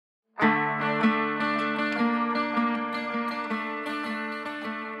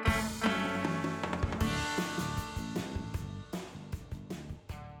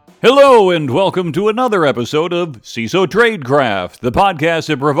Hello and welcome to another episode of CISO Tradecraft, the podcast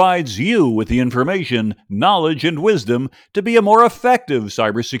that provides you with the information, knowledge, and wisdom to be a more effective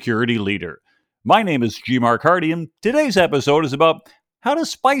cybersecurity leader. My name is G. Mark Hardy, and today's episode is about how to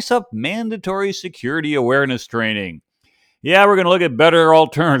spice up mandatory security awareness training. Yeah, we're going to look at better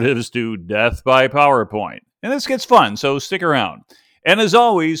alternatives to death by PowerPoint. And this gets fun, so stick around. And as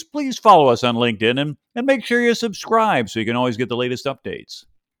always, please follow us on LinkedIn and make sure you subscribe so you can always get the latest updates.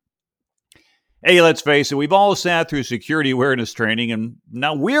 Hey, let's face it, we've all sat through security awareness training, and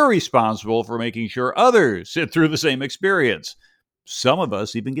now we're responsible for making sure others sit through the same experience. Some of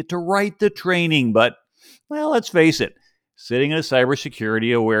us even get to write the training, but, well, let's face it, sitting in a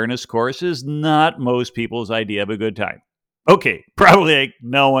cybersecurity awareness course is not most people's idea of a good time. Okay, probably like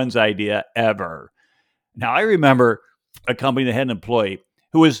no one's idea ever. Now, I remember a company that had an employee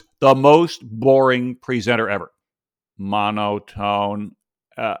who was the most boring presenter ever. Monotone,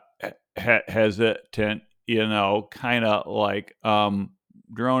 hesitant, kind of like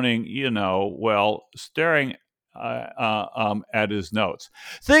droning, staring at his notes.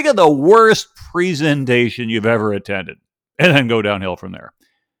 Think of the worst presentation you've ever attended, and then go downhill from there.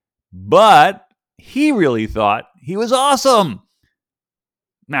 But he really thought he was awesome.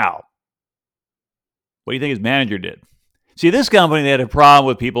 Now, what do you think his manager did? See, this company, they had a problem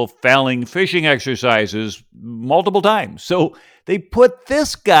with people failing phishing exercises multiple times. So they put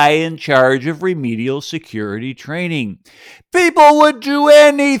this guy in charge of remedial security training. People would do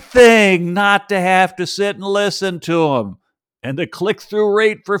anything not to have to sit and listen to him. And the click-through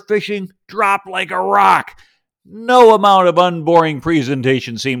rate for phishing dropped like a rock. No amount of unboring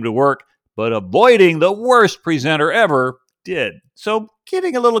presentation seemed to work, but avoiding the worst presenter ever did. So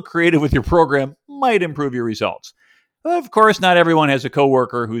getting a little creative with your program might improve your results. Of course, not everyone has a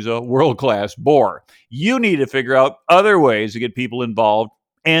coworker who's a world-class bore. You need to figure out other ways to get people involved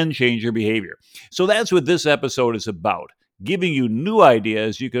and change their behavior. So that's what this episode is about, giving you new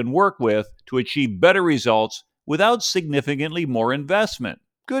ideas you can work with to achieve better results without significantly more investment.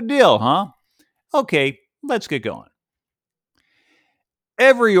 Good deal, huh? Okay, let's get going.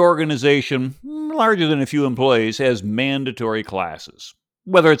 Every organization, larger than a few employees, has mandatory classes.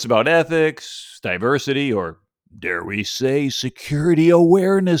 Whether it's about ethics, diversity, or dare we say, security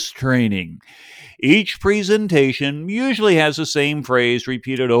awareness training. Each presentation usually has the same phrase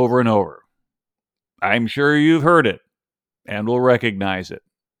repeated over and over. I'm sure you've heard it and will recognize it.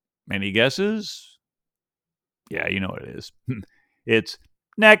 Any guesses? Yeah, you know what it is. It's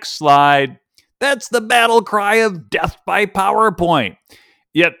next slide. That's the battle cry of death by PowerPoint.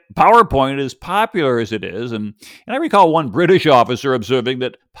 Yet PowerPoint, as popular as it is, and I recall one British officer observing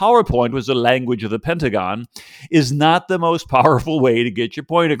that PowerPoint was the language of the Pentagon, is not the most powerful way to get your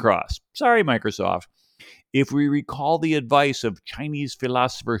point across. Sorry, Microsoft. If we recall the advice of Chinese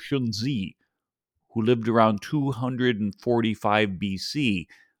philosopher Sun Tzu, who lived around 245 BC,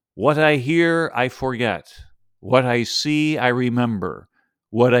 what I hear, I forget. What I see, I remember.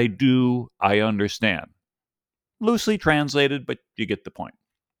 What I do, I understand. Loosely translated, but you get the point.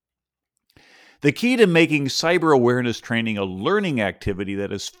 The key to making cyber awareness training a learning activity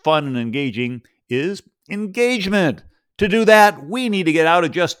that is fun and engaging is engagement. To do that, we need to get out of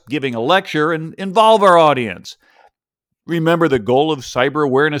just giving a lecture and involve our audience. Remember, the goal of cyber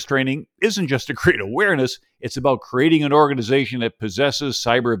awareness training isn't just to create awareness, it's about creating an organization that possesses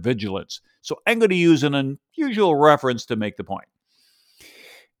cyber vigilance. So I'm going to use an unusual reference to make the point.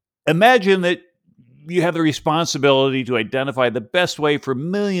 Imagine that you have the responsibility to identify the best way for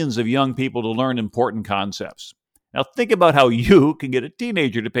millions of young people to learn important concepts. Now, think about how you can get a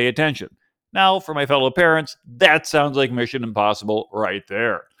teenager to pay attention. Now, for my fellow parents, that sounds like Mission Impossible right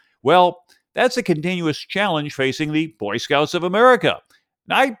there. Well, that's a continuous challenge facing the Boy Scouts of America.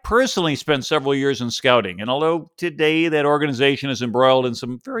 Now, I personally spent several years in scouting, and although today that organization is embroiled in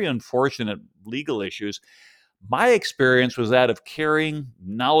some very unfortunate legal issues, my experience was that of caring,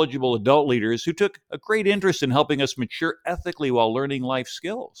 knowledgeable adult leaders who took a great interest in helping us mature ethically while learning life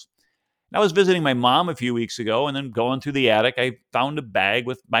skills. I was visiting my mom a few weeks ago, and then going through the attic, I found a bag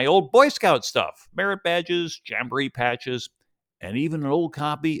with my old Boy Scout stuff, merit badges, jamboree patches, and even an old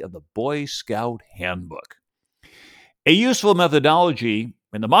copy of the Boy Scout Handbook. A useful methodology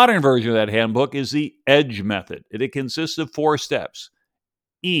in the modern version of that handbook is the EDGE method. It consists of 4 steps.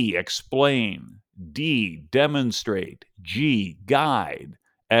 E, explain. D, demonstrate. G, guide.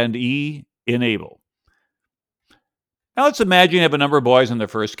 And E, enable. Now let's imagine you have a number of boys on their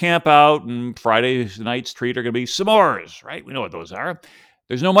first camp out, and Friday night's treat are going to be s'mores, right? We know what those are.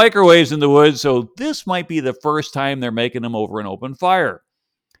 There's no microwaves in the woods, so this might be the first time they're making them over an open fire.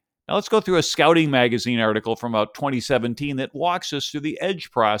 Now let's go through a Scouting Magazine article from about 2017 that walks us through the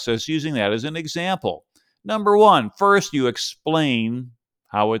EDGE process using that as an example. Number one, first you explain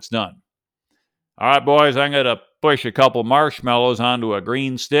how it's done. All right, boys, I'm going to push a couple marshmallows onto a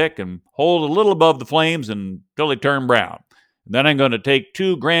green stick and hold a little above the flames until they turn brown. And then I'm going to take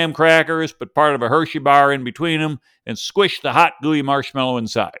 2 graham crackers, put part of a Hershey bar in between them, and squish the hot, gooey marshmallow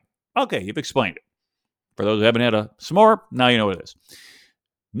inside. Okay, you've explained it. For those who haven't had a s'more, now you know what it is.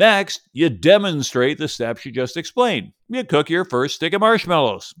 Next, you demonstrate the steps you just explained. You cook your first stick of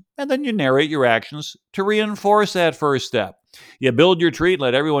marshmallows, and then you narrate your actions to reinforce that first step. You build your treat and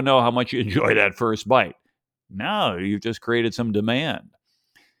let everyone know how much you enjoy that first bite. Now you've just created some demand.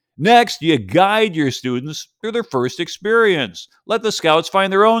 Next, you guide your students through their first experience. Let the scouts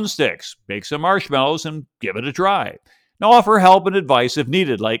find their own sticks, bake some marshmallows, and give it a try. Now offer help and advice if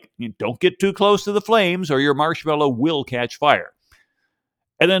needed, like don't get too close to the flames or your marshmallow will catch fire.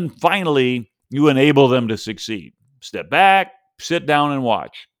 And then finally, you enable them to succeed. Step back, sit down, and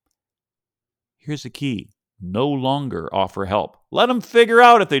watch. Here's the key. No longer offer help. Let them figure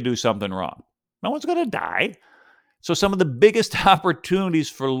out if they do something wrong. No one's going to die. So some of the biggest opportunities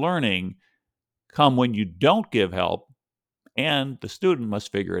for learning come when you don't give help and the student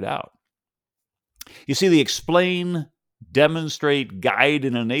must figure it out. You see, the explain, demonstrate, guide,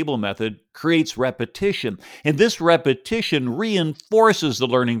 and enable method creates repetition. And this repetition reinforces the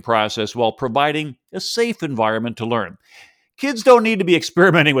learning process while providing a safe environment to learn. Kids don't need to be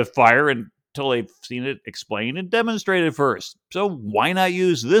experimenting with fire until they've seen it explained and demonstrated first. So why not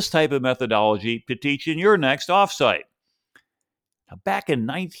use this type of methodology to teach in your next offsite? Now, back in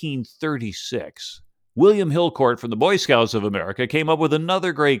 1936, William Hillcourt from the Boy Scouts of America came up with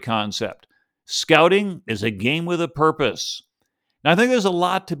another great concept. Scouting is a game with a purpose. Now, I think there's a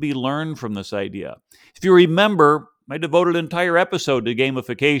lot to be learned from this idea. If you remember, I devoted an entire episode to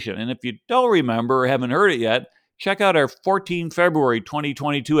gamification. And if you don't remember or haven't heard it yet, check out our 14 February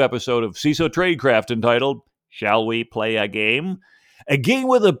 2022 episode of CISO Tradecraft entitled, Shall We Play a Game? A game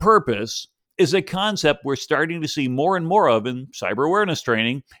with a purpose is a concept we're starting to see more and more of in cyber awareness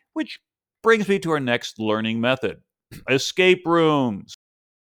training, which brings me to our next learning method, escape rooms.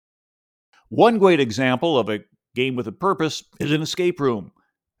 One great example of a game with a purpose is an escape room.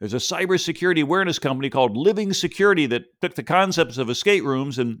 There's a cybersecurity awareness company called Living Security that took the concepts of escape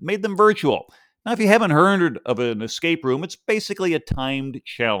rooms and made them virtual. Now, if you haven't heard of an escape room, it's basically a timed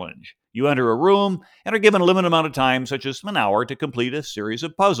challenge. You enter a room and are given a limited amount of time, such as an hour, to complete a series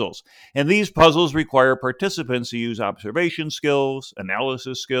of puzzles. And these puzzles require participants to use observation skills,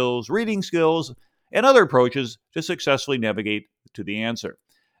 analysis skills, reading skills, and other approaches to successfully navigate to the answer.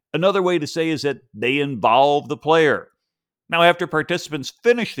 Another way to say is that they involve the player. Now, after participants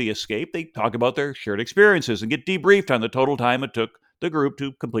finish the escape, they talk about their shared experiences and get debriefed on the total time it took the group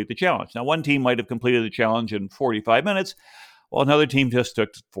to complete the challenge. Now, one team might have completed the challenge in 45 minutes, while another team just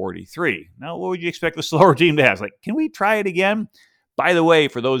took 43. Now, what would you expect the slower team to have? Like, can we try it again? By the way,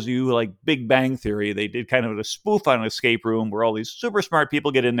 for those of you who like Big Bang Theory, they did kind of a spoof on an escape room where all these super smart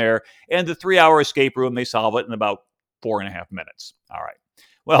people get in there, and the 3-hour escape room, they solve it in about 4.5 minutes. All right.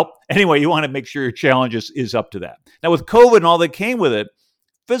 Well, anyway, you want to make sure your challenge is up to that. Now, with COVID and all that came with it,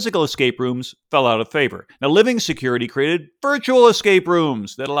 physical escape rooms fell out of favor. Now, Living Security created virtual escape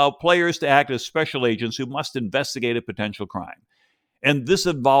rooms that allow players to act as special agents who must investigate a potential crime. And this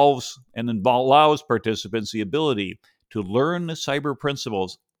allows participants the ability to learn the cyber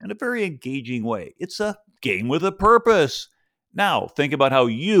principles in a very engaging way. It's a game with a purpose. Now, think about how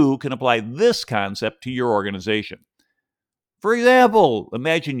you can apply this concept to your organization. For example,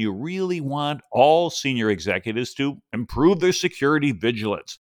 imagine you really want all senior executives to improve their security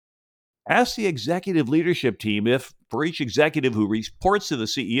vigilance. Ask the executive leadership team if, for each executive who reports to the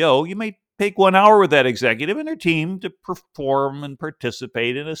CEO, you may take 1 hour with that executive and their team to perform and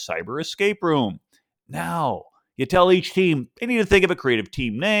participate in a cyber escape room. Now, you tell each team they need to think of a creative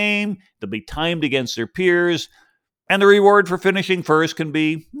team name, they'll be timed against their peers, and the reward for finishing first can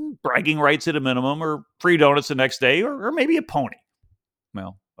be bragging rights at a minimum, or free donuts the next day, or maybe a pony.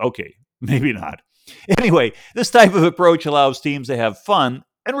 Well, okay, maybe not. Anyway, this type of approach allows teams to have fun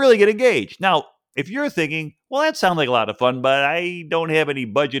and really get engaged. Now, if you're thinking, well, that sounds like a lot of fun, but I don't have any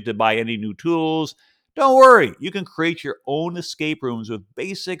budget to buy any new tools, don't worry. You can create your own escape rooms with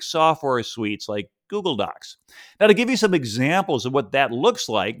basic software suites like Google Docs. Now, to give you some examples of what that looks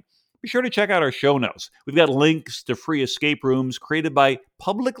like, be sure to check out our show notes. We've got links to free escape rooms created by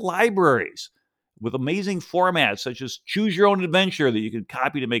public libraries with amazing formats such as Choose Your Own Adventure that you can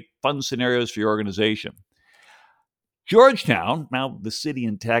copy to make fun scenarios for your organization. Georgetown, now the city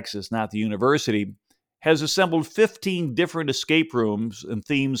in Texas, not the university, has assembled 15 different escape rooms and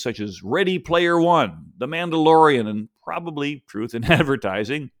themes such as Ready Player One, The Mandalorian, and probably Truth in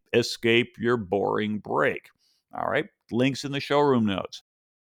Advertising, Escape Your Boring Break. All right, links in the showroom notes.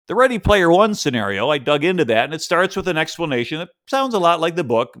 The Ready Player One scenario, I dug into that, and it starts with an explanation that sounds a lot like the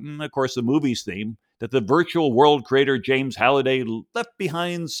book, and of course the movie's theme, that the virtual world creator James Halliday left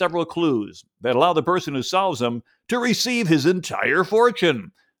behind several clues that allow the person who solves them to receive his entire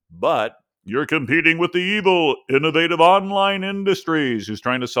fortune. But you're competing with the evil, innovative online industries who's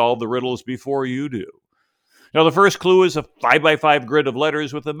trying to solve the riddles before you do. Now, the first clue is a 5x5 grid of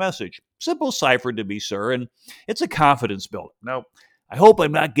letters with a message. Simple cipher to be sure, and it's a confidence builder. Now, I hope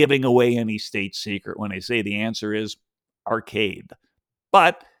I'm not giving away any state secret when I say the answer is arcade.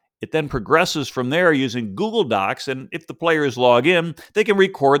 But it then progresses from there using Google Docs, and if the players log in, they can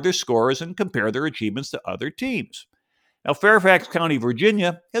record their scores and compare their achievements to other teams. Now, Fairfax County,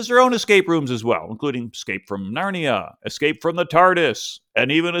 Virginia has their own escape rooms as well, including Escape from Narnia, Escape from the TARDIS,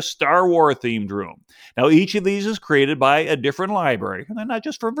 and even a Star Wars-themed room. Now, each of these is created by a different library, and they're not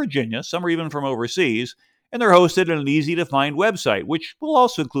just from Virginia, some are even from overseas, and they're hosted in an easy-to-find website, which we'll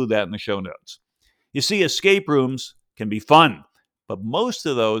also include that in the show notes. You see, escape rooms can be fun, but most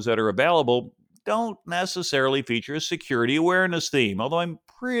of those that are available don't necessarily feature a security awareness theme, although I'm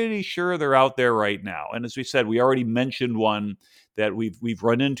pretty sure they're out there right now. And as we said, we already mentioned one that we've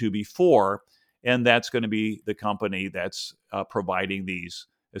run into before, and that's going to be the company that's providing these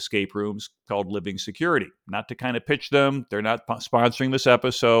escape rooms called Living Security. Not to kind of pitch them, they're not sponsoring this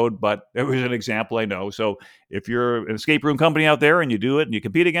episode, but it was an example I know. So if you're an escape room company out there and you do it and you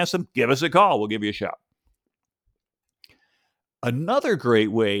compete against them, give us a call. We'll give you a shout. Another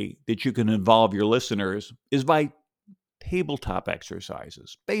great way that you can involve your listeners is by tabletop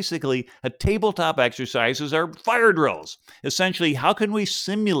exercises. Basically, a tabletop exercises are fire drills. Essentially, how can we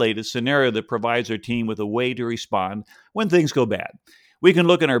simulate a scenario that provides our team with a way to respond when things go bad? We can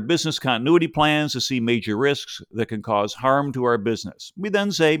look in our business continuity plans to see major risks that can cause harm to our business. We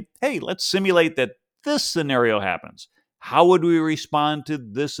then say, hey, let's simulate that this scenario happens. How would we respond to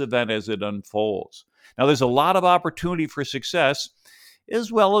this event as it unfolds? Now, there's a lot of opportunity for success,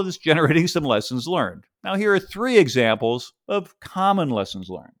 as well as generating some lessons learned. Now, here are 3 examples of common lessons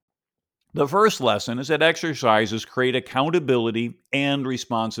learned. The first lesson is that exercises create accountability and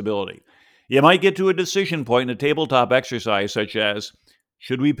responsibility. You might get to a decision point in a tabletop exercise such as,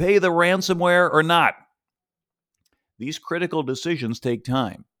 should we pay the ransomware or not? These critical decisions take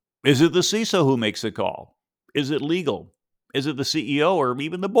time. Is it the CISO who makes the call? Is it legal? Is it the CEO or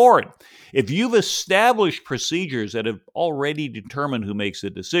even the board? If you've established procedures that have already determined who makes the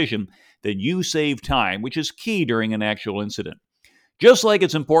decision, then you save time, which is key during an actual incident. Just like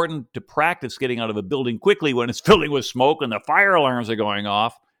it's important to practice getting out of a building quickly when it's filling with smoke and the fire alarms are going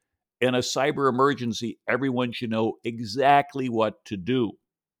off, in a cyber emergency, everyone should know exactly what to do.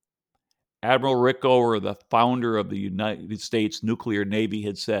 Admiral Rickover, the founder of the United States Nuclear Navy,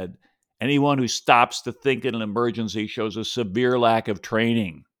 had said, anyone who stops to think in an emergency shows a severe lack of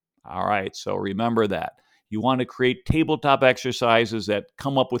training. All right, so remember that. You want to create tabletop exercises that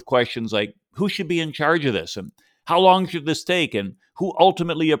come up with questions like, who should be in charge of this? And how long should this take? And who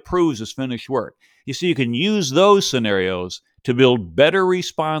ultimately approves this finished work? You see, you can use those scenarios to build better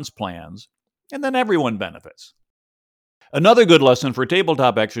response plans, and then everyone benefits. Another good lesson for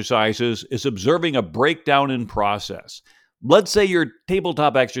tabletop exercises is observing a breakdown in process. Let's say your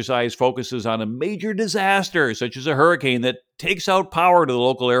tabletop exercise focuses on a major disaster, such as a hurricane that takes out power to the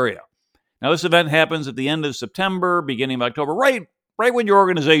local area. Now, this event happens at the end of September, beginning of October, right when your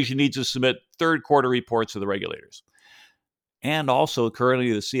organization needs to submit third quarter reports to the regulators. And also,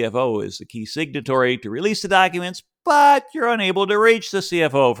 currently, the CFO is the key signatory to release the documents, but you're unable to reach the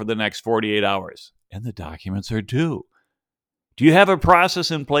CFO for the next 48 hours, and the documents are due. Do you have a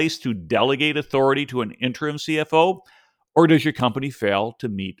process in place to delegate authority to an interim CFO? Or does your company fail to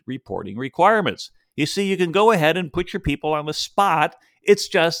meet reporting requirements? You see, you can go ahead and put your people on the spot. It's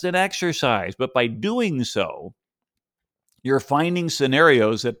just an exercise. But by doing so, you're finding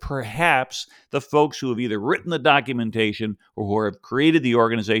scenarios that perhaps the folks who have either written the documentation or who have created the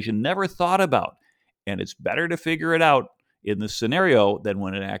organization never thought about. And it's better to figure it out in the scenario than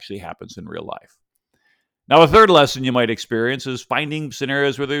when it actually happens in real life. Now, a third lesson you might experience is finding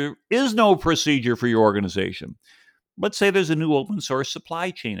scenarios where there is no procedure for your organization. Let's say there's a new open source supply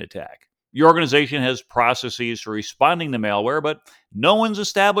chain attack. Your organization has processes for responding to malware, but no one's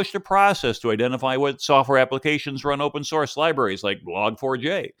established a process to identify what software applications run open source libraries like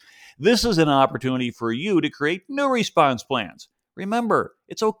Log4j. This is an opportunity for you to create new response plans. Remember,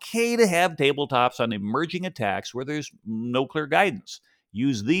 it's okay to have tabletops on emerging attacks where there's no clear guidance.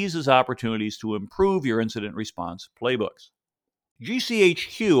 Use these as opportunities to improve your incident response playbooks.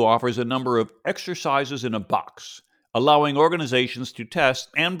 GCHQ offers a number of exercises in a box, allowing organizations to test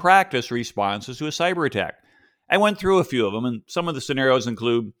and practice responses to a cyber attack. I went through a few of them, and some of the scenarios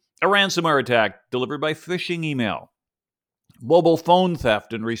include a ransomware attack delivered by phishing email, mobile phone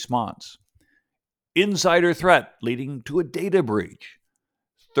theft and response, insider threat leading to a data breach,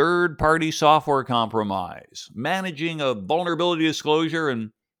 third-party software compromise, managing a vulnerability disclosure,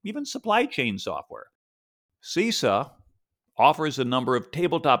 and even supply chain software. CISA offers a number of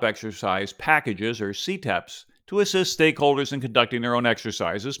tabletop exercise packages, or CTEPs, to assist stakeholders in conducting their own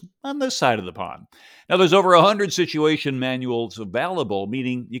exercises on this side of the pond. Now, there's over 100 situation manuals available,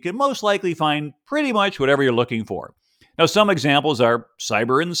 meaning you can most likely find pretty much whatever you're looking for. Now, some examples are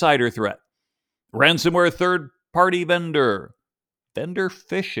cyber insider threat, ransomware third-party vendor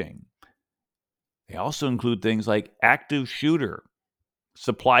phishing. They also include things like active shooter,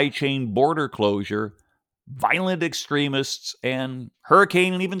 supply chain border closure, violent extremists, and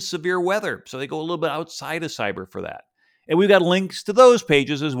hurricane and even severe weather. So they go a little bit outside of cyber for that. And we've got links to those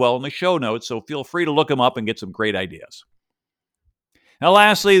pages as well in the show notes, so feel free to look them up and get some great ideas. Now,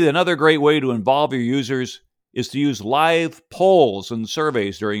 lastly, another great way to involve your users is to use live polls and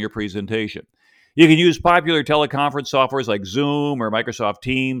surveys during your presentation. You can use popular teleconference softwares like Zoom or Microsoft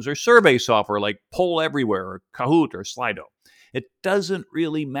Teams, or survey software like Poll Everywhere or Kahoot or Slido. It doesn't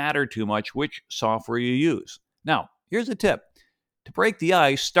really matter too much which software you use. Now, here's a tip. To break the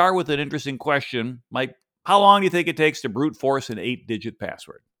ice, start with an interesting question like, how long do you think it takes to brute force an 8-digit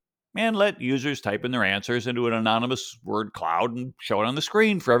password? And let users type in their answers into an anonymous word cloud and show it on the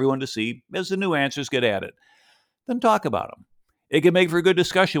screen for everyone to see as the new answers get added. Then talk about them. It can make for a good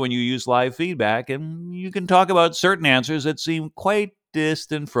discussion when you use live feedback, and you can talk about certain answers that seem quite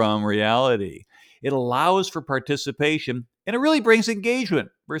distant from reality. It allows for participation, and it really brings engagement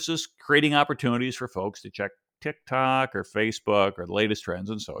versus creating opportunities for folks to check TikTok or Facebook or the latest trends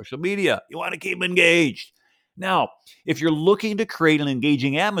in social media. You want to keep them engaged. Now, if you're looking to create an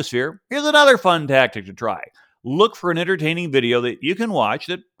engaging atmosphere, here's another fun tactic to try. Look for an entertaining video that you can watch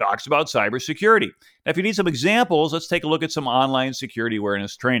that talks about cybersecurity. Now, if you need some examples, let's take a look at some online security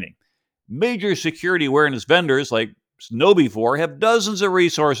awareness training. Major security awareness vendors like KnowBe4 have dozens of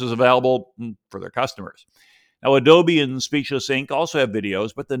resources available for their customers. Now, Adobe and Speechless Inc. also have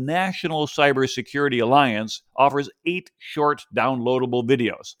videos, but the National Cybersecurity Alliance offers 8 short downloadable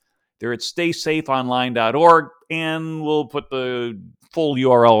videos. They're at staysafeonline.org, and we'll put the full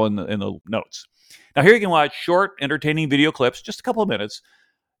URL in the notes. Now, here you can watch short, entertaining video clips, just a couple of minutes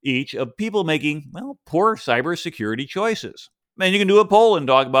each, of people making, poor cybersecurity choices. Then you can do a poll and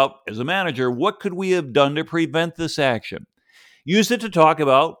talk about, as a manager, what could we have done to prevent this action? Use it to talk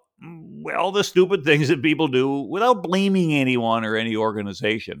about, the stupid things that people do without blaming anyone or any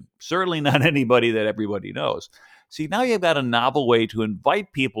organization. Certainly not anybody that everybody knows. See, now you've got a novel way to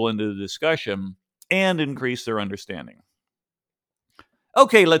invite people into the discussion and increase their understanding.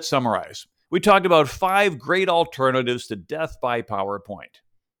 Okay, let's summarize. We talked about 5 great alternatives to death by PowerPoint.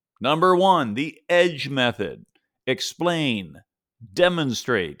 Number 1, the EDGE method. Explain,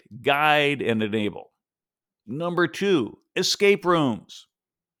 demonstrate, guide, and enable. Number 2, escape rooms,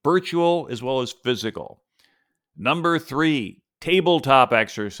 virtual as well as physical. Number 3, tabletop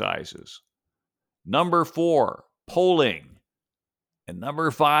exercises. Number 4, polling. And number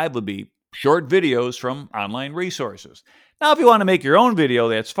 5 would be short videos from online resources. Now, if you want to make your own video,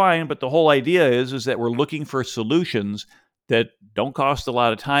 that's fine, but the whole idea is that we're looking for solutions that don't cost a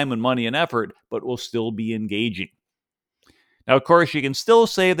lot of time and money and effort, but will still be engaging. Now, of course, you can still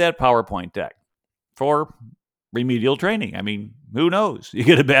save that PowerPoint deck for remedial training. I mean, who knows? You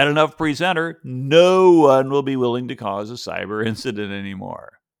get a bad enough presenter, no one will be willing to cause a cyber incident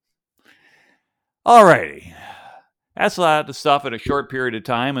anymore. All righty. That's a lot of stuff in a short period of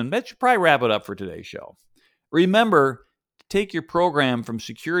time, and that should probably wrap it up for today's show. Remember to take your program from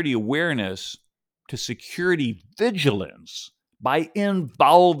security awareness to security vigilance by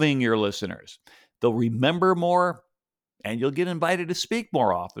involving your listeners. They'll remember more, and you'll get invited to speak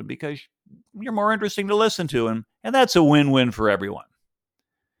more often because you're more interesting to listen to, and that's a win-win for everyone.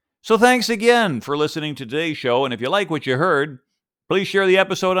 So thanks again for listening to today's show, and if you like what you heard, please share the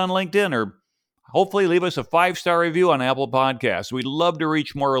episode on LinkedIn or hopefully leave us a 5-star review on Apple Podcasts. We'd love to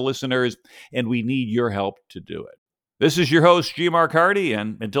reach more listeners, and we need your help to do it. This is your host, G. Mark Hardy,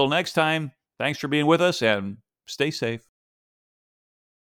 and until next time, thanks for being with us, and stay safe.